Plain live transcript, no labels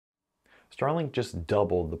Starlink just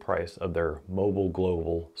doubled the price of their mobile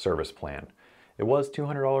global service plan. It was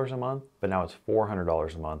 $200 a month, but now it's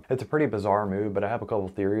 $400 a month. It's a pretty bizarre move, but I have a couple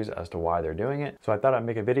theories as to why they're doing it. So I thought I'd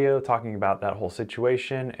make a video talking about that whole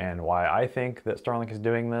situation and why I think that Starlink is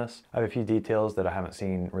doing this. I have a few details that I haven't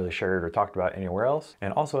seen really shared or talked about anywhere else.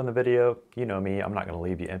 And also in the video, you know me, I'm not gonna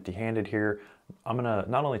leave you empty-handed here. I'm gonna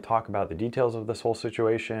not only talk about the details of this whole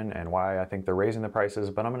situation and why I think they're raising the prices,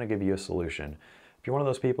 but I'm gonna give you a solution. If you're one of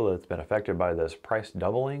those people that's been affected by this price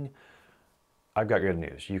doubling, I've got good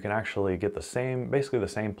news. You can actually get basically the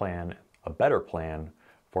same plan, a better plan,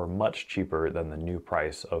 for much cheaper than the new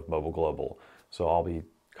price of Mobile Global. So I'll be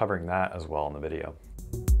covering that as well in the video.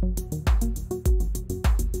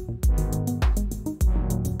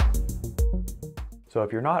 So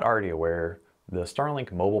if you're not already aware, the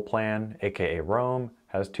Starlink mobile plan, aka Roam,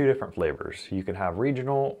 has two different flavors. You can have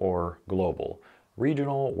regional or global.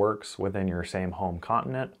 Regional works within your same home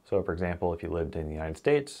continent. So for example, if you lived in the United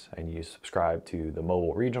States and you subscribe to the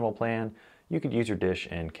mobile regional plan, you could use your dish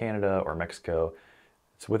in Canada or Mexico.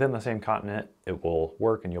 It's within the same continent, it will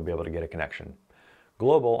work and you'll be able to get a connection.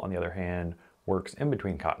 Global, on the other hand, works in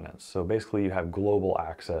between continents. So basically you have global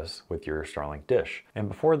access with your Starlink dish. And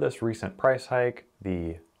before this recent price hike,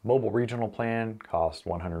 the mobile regional plan cost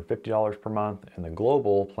 $150 per month and the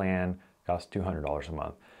global plan cost $200 a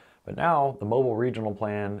month. But now the mobile regional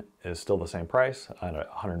plan is still the same price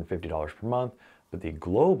at $150 per month, but the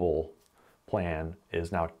global plan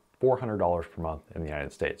is now $400 per month in the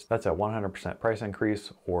United States. That's a 100% price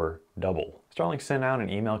increase, or double. Starlink sent out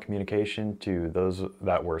an email communication to those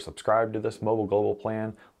that were subscribed to this mobile global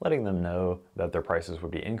plan, letting them know that their prices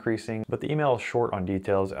would be increasing, but the email is short on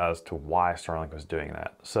details as to why Starlink was doing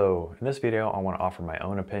that. So in this video, I want to offer my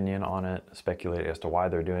own opinion on it, speculate as to why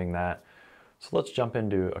they're doing that. So let's jump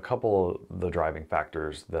into a couple of the driving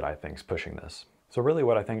factors that I think is pushing this. So really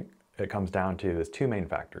what I think it comes down to is two main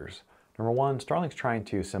factors. Number one, Starlink's trying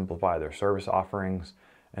to simplify their service offerings.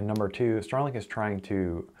 And number two, Starlink is trying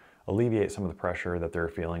to alleviate some of the pressure that they're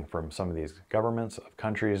feeling from some of these governments of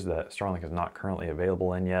countries that Starlink is not currently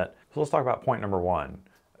available in yet. So let's talk about point number one.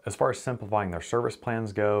 As far as simplifying their service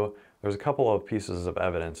plans go, there's a couple of pieces of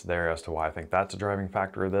evidence there as to why I think that's a driving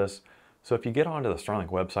factor of this. So if you get onto the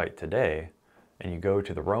Starlink website today, and you go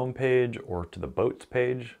to the Roam page or to the Boats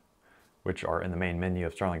page, which are in the main menu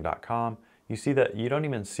of Starlink.com, you see that you don't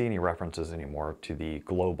even see any references anymore to the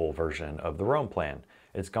global version of the Roam plan.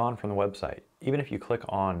 It's gone from the website. Even if you click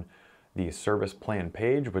on the service plan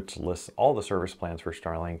page, which lists all the service plans for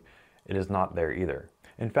Starlink, it is not there either.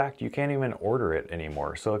 In fact, you can't even order it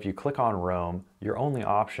anymore. So if you click on Roam, your only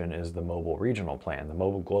option is the mobile regional plan. The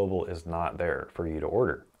mobile global is not there for you to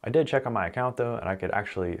order. I did check on my account though, and I could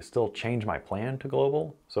actually still change my plan to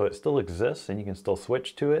global. So it still exists and you can still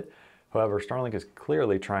switch to it. However, Starlink is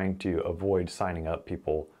clearly trying to avoid signing up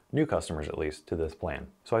people, new customers at least, to this plan.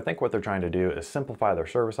 So I think what they're trying to do is simplify their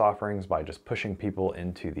service offerings by just pushing people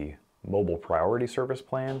into the mobile priority service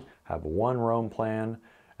plan, have one Roam plan,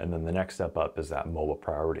 and then the next step up is that mobile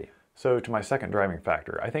priority. So to my second driving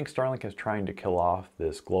factor, I think Starlink is trying to kill off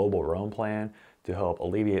this global Roam plan to help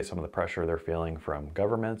alleviate some of the pressure they're feeling from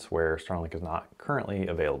governments where Starlink is not currently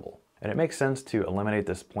available. And it makes sense to eliminate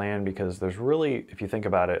this plan because there's really, if you think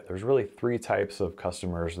about it, there's really three types of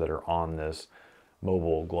customers that are on this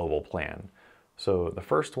mobile global plan. So the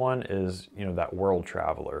first one is, that world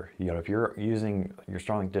traveler. If you're using your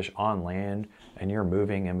Starlink dish on land and you're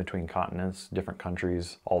moving in between continents, different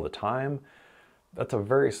countries all the time, that's a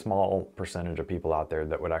very small percentage of people out there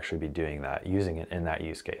that would actually be doing that, using it in that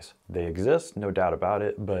use case. They exist, no doubt about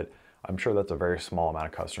it, but I'm sure that's a very small amount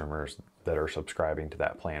of customers that are subscribing to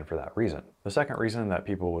that plan for that reason. The second reason that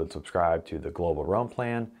people would subscribe to the global Roam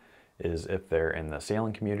plan is if they're in the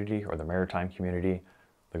sailing community or the maritime community.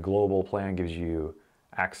 The global plan gives you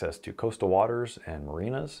access to coastal waters and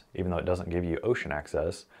marinas, even though it doesn't give you ocean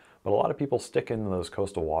access. But a lot of people stick into those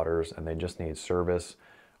coastal waters and they just need service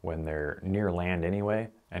when they're near land anyway,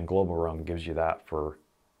 and Global Roam gives you that for,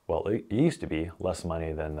 well, it used to be less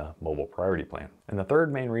money than the mobile priority plan. And the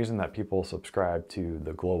third main reason that people subscribe to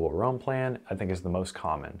the Global Roam plan, I think, is the most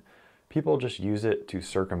common. People just use it to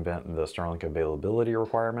circumvent the Starlink availability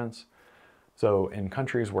requirements. So in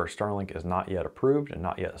countries where Starlink is not yet approved and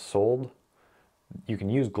not yet sold, you can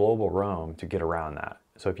use Global Roam to get around that.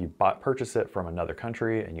 So if you purchase it from another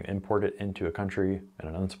country and you import it into a country, in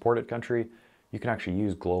an unsupported country, you can actually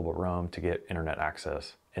use Global Roam to get internet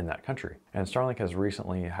access in that country. And Starlink has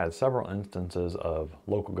recently had several instances of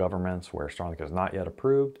local governments where Starlink is not yet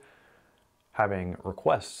approved, having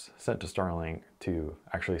requests sent to Starlink to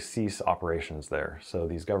actually cease operations there. So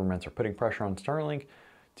these governments are putting pressure on Starlink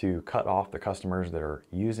to cut off the customers that are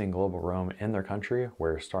using global roam in their country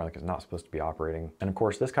where Starlink is not supposed to be operating. And of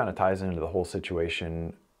course, this kind of ties into the whole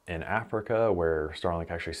situation in Africa where Starlink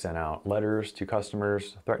actually sent out letters to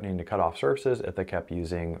customers threatening to cut off services if they kept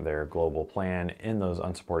using their global plan in those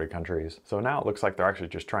unsupported countries. So now it looks like they're actually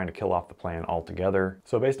just trying to kill off the plan altogether.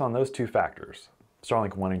 So based on those two factors,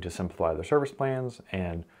 Starlink wanting to simplify their service plans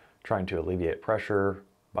and trying to alleviate pressure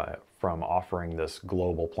from offering this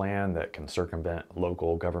global plan that can circumvent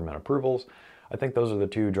local government approvals, I think those are the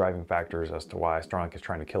two driving factors as to why Starlink is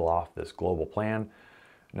trying to kill off this global plan.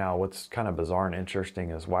 Now, what's kind of bizarre and interesting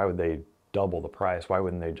is why would they double the price? Why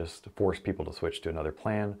wouldn't they just force people to switch to another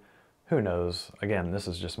plan? Who knows? Again, this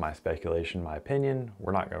is just my speculation, my opinion.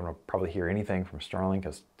 We're not going to probably hear anything from Starlink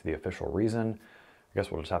as to the official reason. I guess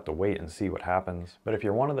we'll just have to wait and see what happens. But if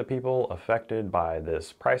you're one of the people affected by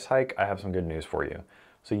this price hike, I have some good news for you.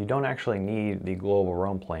 So you don't actually need the global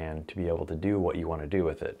roam plan to be able to do what you want to do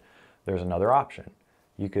with it. There's another option.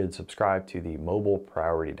 You could subscribe to the mobile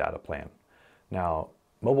priority data plan. Now,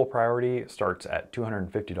 mobile priority starts at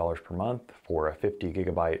 $250 per month for a 50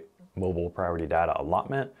 gigabyte mobile priority data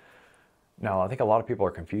allotment. Now, I think a lot of people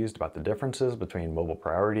are confused about the differences between mobile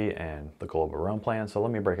priority and the global roam plan, so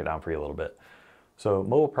let me break it down for you a little bit. So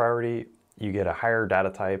mobile priority, you get a higher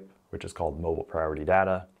data type, which is called mobile priority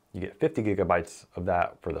data. You get 50 gigabytes of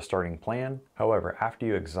that for the starting plan. However, after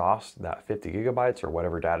you exhaust that 50 gigabytes or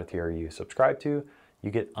whatever data tier you subscribe to,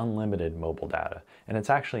 you get unlimited mobile data. And it's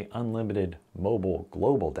actually unlimited mobile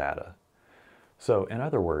global data. So in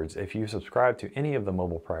other words, if you subscribe to any of the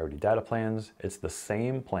mobile priority data plans, it's the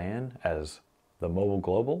same plan as the mobile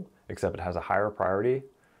global, except it has a higher priority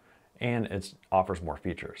and it offers more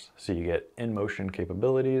features. So you get in-motion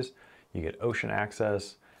capabilities, you get ocean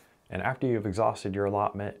access, and after you've exhausted your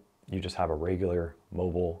allotment, you just have a regular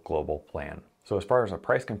mobile global plan. So as far as a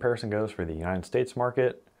price comparison goes for the United States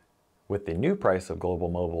market, with the new price of global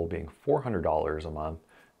mobile being $400 a month,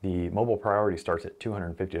 the mobile priority starts at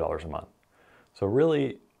 $250 a month. So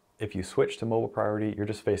really, if you switch to mobile priority, you're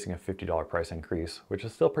just facing a $50 price increase, which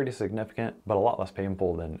is still pretty significant, but a lot less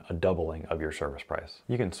painful than a doubling of your service price.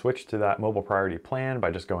 You can switch to that mobile priority plan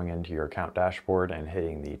by just going into your account dashboard and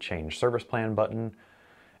hitting the change service plan button.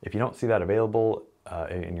 If you don't see that available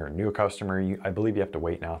and you're a new customer, I believe you have to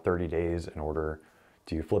wait now 30 days in order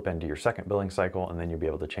to flip into your second billing cycle, and then you'll be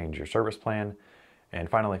able to change your service plan. And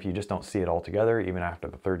finally, if you just don't see it altogether, even after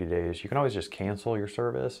the 30 days, you can always just cancel your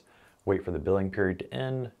service, wait for the billing period to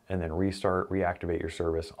end, and then reactivate your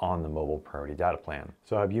service on the mobile priority data plan.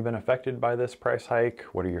 So have you been affected by this price hike?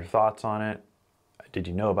 What are your thoughts on it? Did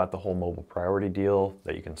you know about the whole mobile priority deal,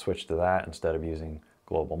 that you can switch to that instead of using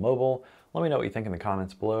global mobile? Let me know what you think in the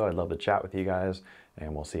comments below. I'd love to chat with you guys,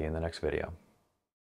 and we'll see you in the next video.